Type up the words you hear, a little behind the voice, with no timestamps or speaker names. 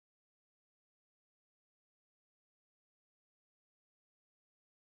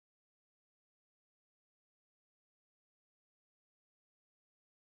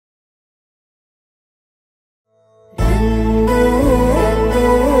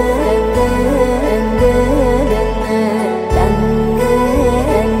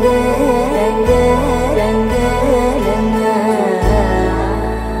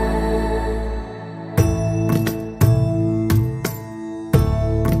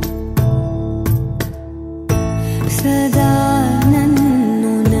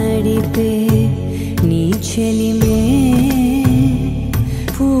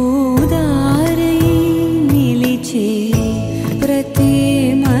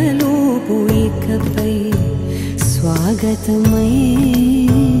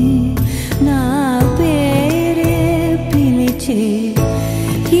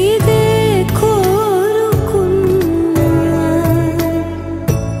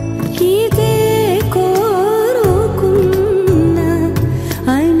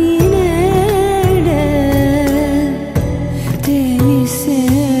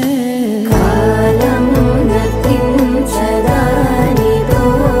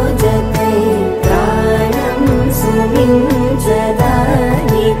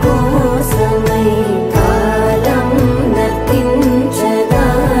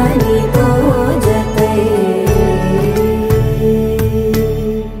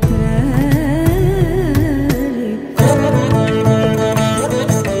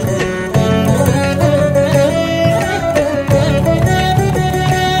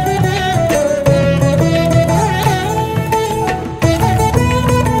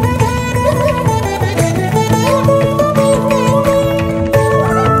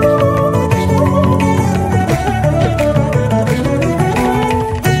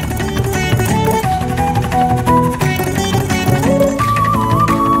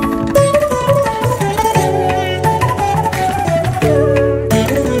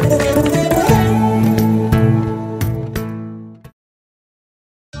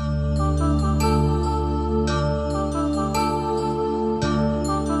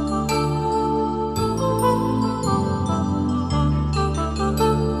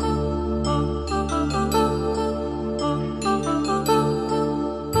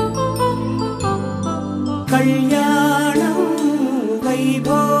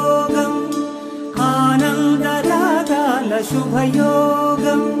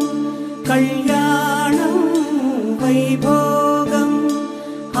शुभयोगं कल्याणं वैभोगं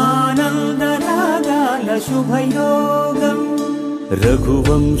आनन्दरागाल शुभयोगं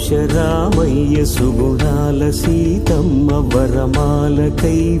रघुवंश रामय्य सुगुणाल सीतम्म वरमाल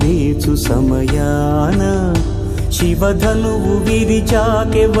कैवेचु समयान शिवधनुवु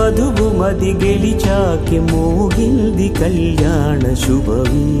विरिचाके वधुवु मदि गेलिचाके मोगिल्दि कल्याण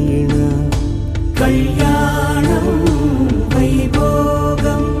शुभवीण कल्याणं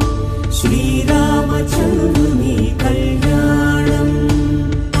वैभोगं श्रीरामचन्द्रुनि कल्याणम्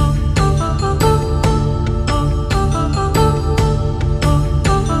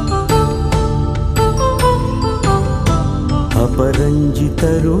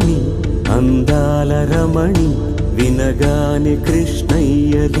अपरञ्जितरुणि अंदाल रमणि विनगाने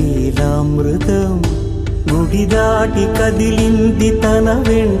कृष्णय्य लीलामृतं गुడి దాటి కదిలింది తన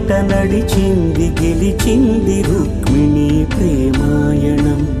వెంట నడిచింది గెలిచింది రుక్మిణి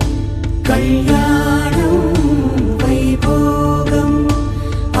ప్రేమాయణం కళ్యాణం వైభోగం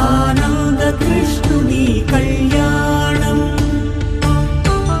ఆనంద కృష్ణుని కళ్యాణం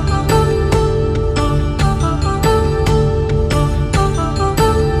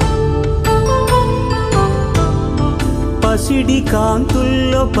పసిడి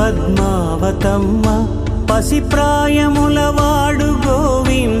కాంతుల్లో పద్మావతమ్మ పసి ప్రాయములవాడు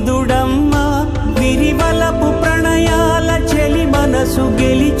గోవిందుడమ్మ విరివలపు ప్రణయాల చెలి మనసు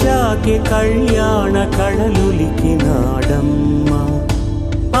గెలిచాకే కళ్యాణ కళలులికినాడమ్మ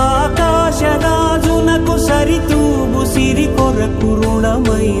ఆకాశరాజునకు సరితూగు సిరి కొరకు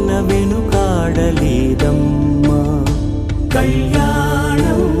రుణమైన వెనుకాడలేదమ్మ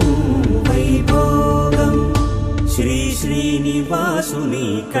కళ్యాణం వైభోగం శ్రీ శ్రీనివాసుని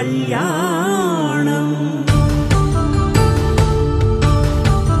కళ్యాణం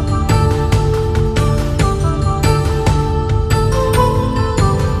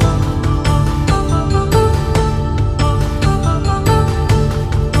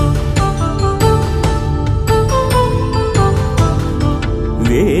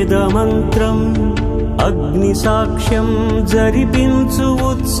వేదమంత్రం అగ్ని సాక్ష్యం జరిపించు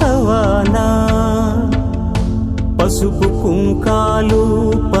ఉత్సవానా పసుపు కుంకాలు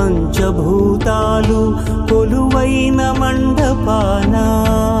పంచభూతాలు కొలువైన మండపాన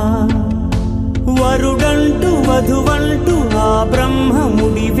వరుడంటూ వధువంటూ ఆ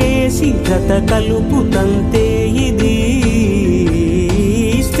బ్రహ్మముడి వేసి జత కలుపుతంతే ఇది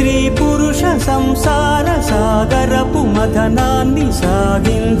స్త్రీ పురుష సంసార సాగరపు మథనాన్ని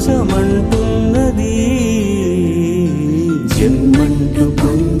సాగించమంటున్నది. జన్మంటూ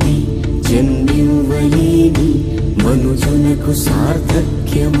పొంది జన్మివ్వలేని మనుజునకు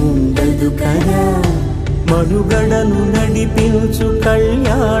సార్థక్యముండదు కదా. మనుగడను నడిపించు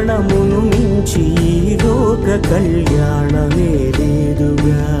కళ్యాణమును మించి ఈ లోక కళ్యాణమే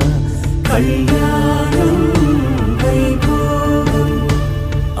లేదుగా. కళ్యాణం వైభోగం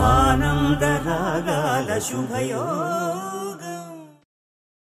ఆనందరాగాల శుభయో